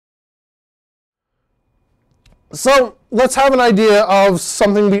So let's have an idea of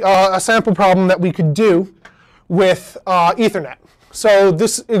something, a sample problem that we could do with Ethernet. So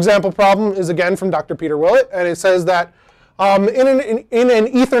this example problem is again from Dr. Peter Willett, and it says that in an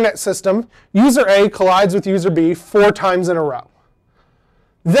Ethernet system, user A collides with user B 4 times in a row.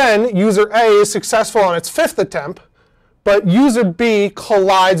 Then user A is successful on its 5th attempt, but user B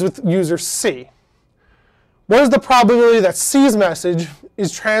collides with user C. What is the probability that C's message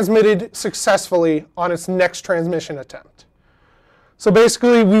is transmitted successfully on its next transmission attempt? So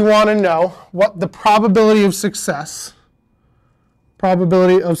basically, we want to know what the probability of success,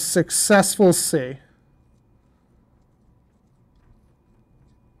 probability of successful C,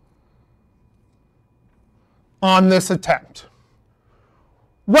 on this attempt.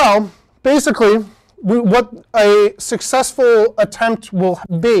 Well, basically, what a successful attempt will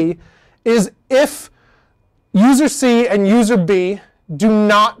be is if user C and user B do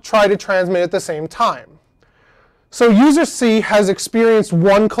not try to transmit at the same time. So user C has experienced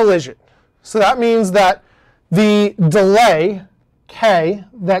one collision. So that means that the delay, k,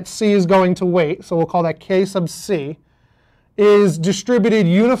 that C is going to wait, so we'll call that k sub C, is distributed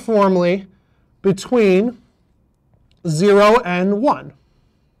uniformly between 0 and 1.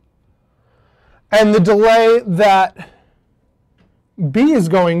 And the delay that B is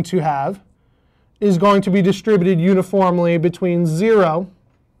going to have is going to be distributed uniformly between 0.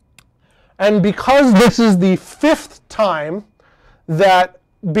 And because this is the 5th time that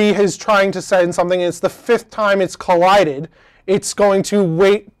B is trying to send something, it's the 5th time it's collided, it's going to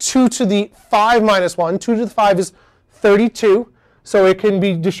wait 2 to the 5 minus 1. 2 to the 5 is 32. So it can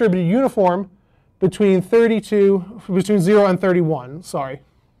be distributed uniform between 0 and 31. Sorry.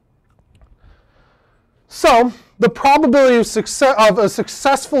 So the probability of a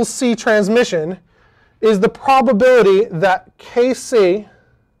successful C transmission is the probability that Kc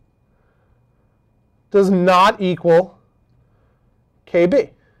does not equal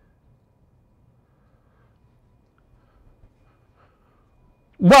Kb.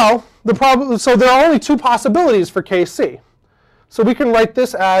 Well, so there are only 2 possibilities for Kc. So we can write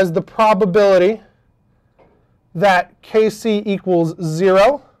this as the probability that Kc equals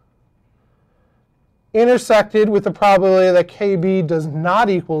 0 intersected with the probability that Kb does not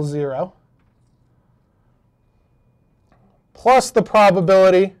equal 0 plus the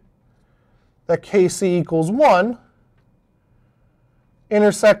probability that Kc equals 1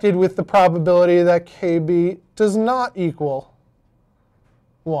 intersected with the probability that Kb does not equal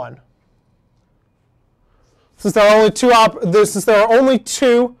 1. Since there are only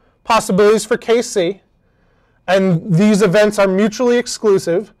two possibilities for Kc, and these events are mutually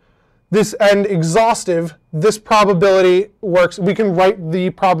exclusive and exhaustive, this probability works. We can write the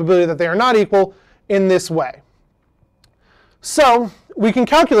probability that they are not equal in this way. So we can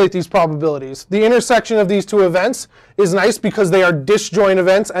calculate these probabilities. The intersection of these two events is nice because they are disjoint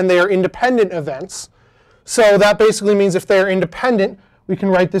events and they are independent events. So that basically means if they are independent, we can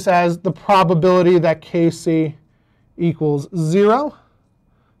write this as the probability that Kc equals 0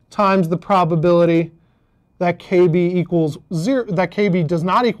 times the probability that Kb equals 0, that Kb does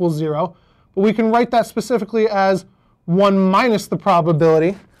not equal 0. But we can write that specifically as 1 minus the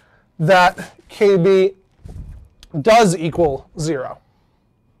probability that Kb does equal 0.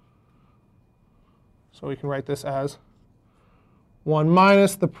 So we can write this as 1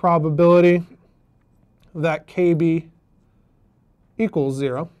 minus the probability that Kb equals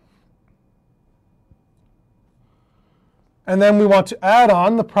 0. And then we want to add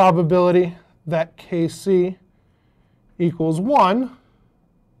on the probability that Kc equals 1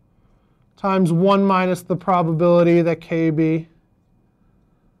 times 1 minus the probability that Kb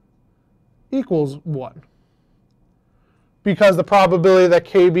equals 1. Because the probability that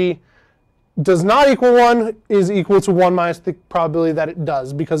Kb does not equal 1 is equal to 1 minus the probability that it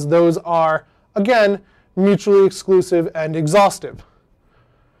does, because those are, again, mutually exclusive and exhaustive.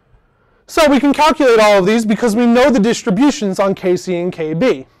 So we can calculate all of these because we know the distributions on Kc and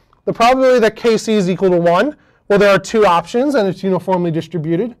Kb. The probability that Kc is equal to 1, well, there are 2 options, and it's uniformly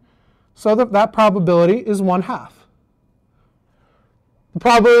distributed. So that probability is 1/2. The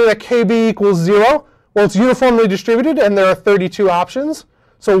probability that Kb equals 0, well, it's uniformly distributed, and there are 32 options.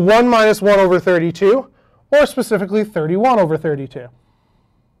 So 1 minus 1 over 32, or specifically 31 over 32.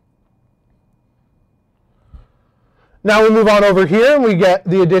 Now we move on over here, and we get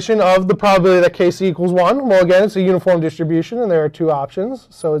the addition of the probability that Kc equals 1. Well, again, it's a uniform distribution, and there are 2 options.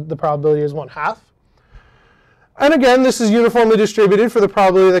 So the probability is 1/2. And again, this is uniformly distributed for the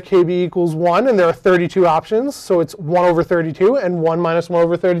probability that Kb equals 1, and there are 32 options. So it's 1 over 32, and 1 minus 1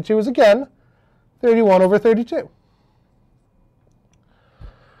 over 32 is, again, 31 over 32.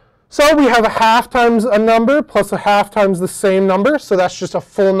 So we have a half times a number plus a half times the same number. So that's just a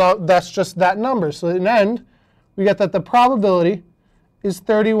full that's just that number. So in the end, we get that the probability is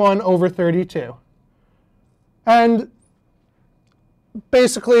 31 over 32. And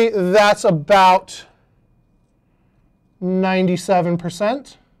basically, that's about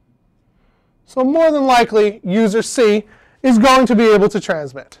 97%. So more than likely, user C is going to be able to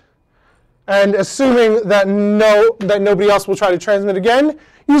transmit. And assuming that nobody else will try to transmit again,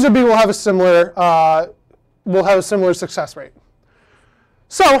 user B will have a similar success rate.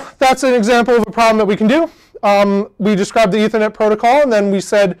 So that's an example of a problem that we can do. We described the Ethernet protocol, and then we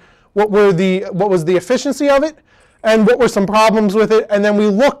said what was the efficiency of it, and what were some problems with it, and then we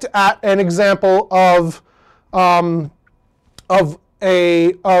looked at an example of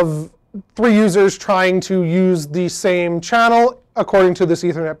 3 users trying to use the same channel according to this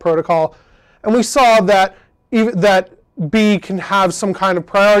Ethernet protocol, and we saw that B can have some kind of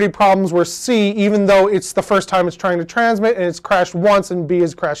priority problems where C, even though it's the first time it's trying to transmit and it's crashed once and B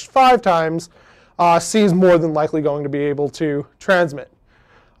has crashed 5 times, C is more than likely going to be able to transmit.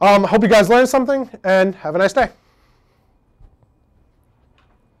 Hope you guys learned something, and have a nice day.